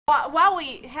Now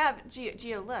we have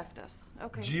Gio left us.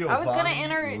 Okay. Giovanni I was going to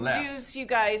introduce you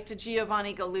guys to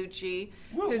Giovanni Gallucci,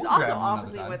 who's also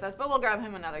obviously with us, but we'll grab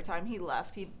him another time. He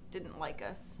left. He didn't like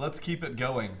us. Let's keep it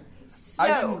going. So, I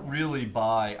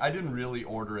didn't really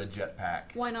order a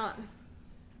jetpack. Why not?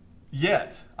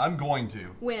 Yet. I'm going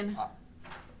to. When?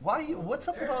 What's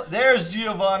up with all... There's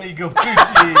Giovanni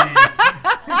Gallucci.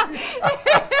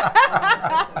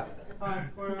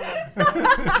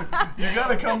 You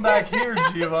gotta come back here,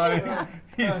 Giovanni.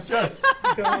 He's just...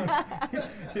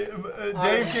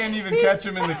 Dave can't even catch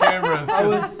him in the cameras. I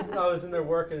was in there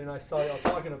working and I saw y'all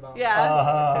talking about it.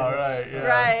 Yeah. Right. Yeah.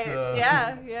 Right. So.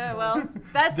 Yeah. Well,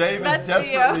 that's Dave that's is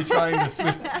desperately Gio. trying to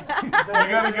swim. You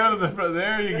gotta go to the front.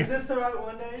 There you go. Is this the right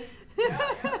one, Dave? Yeah.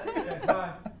 Okay,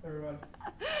 bye, everyone.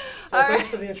 So All thanks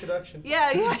right. for the introduction.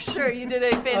 Yeah, sure. You did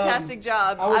a fantastic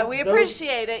job. We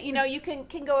appreciate it. You know, you can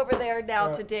go over there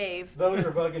now to Dave. Those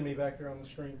are bugging me back there on the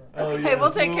screen. Oh, Okay,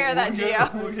 we'll take care of that,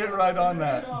 Gio. We'll get right on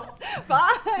that.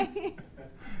 Bye.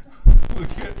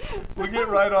 We'll get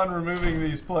right on removing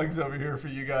these plugs over here for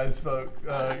you guys, folk.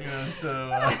 Now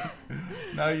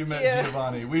you met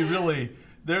Giovanni.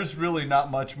 There's really not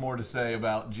much more to say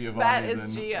about Giovanni. That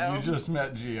is Gio. You just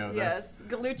met Gio. Yes,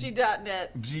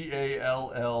 Gallucci.net.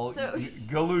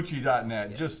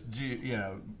 Gallucci.net. Just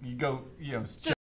you go,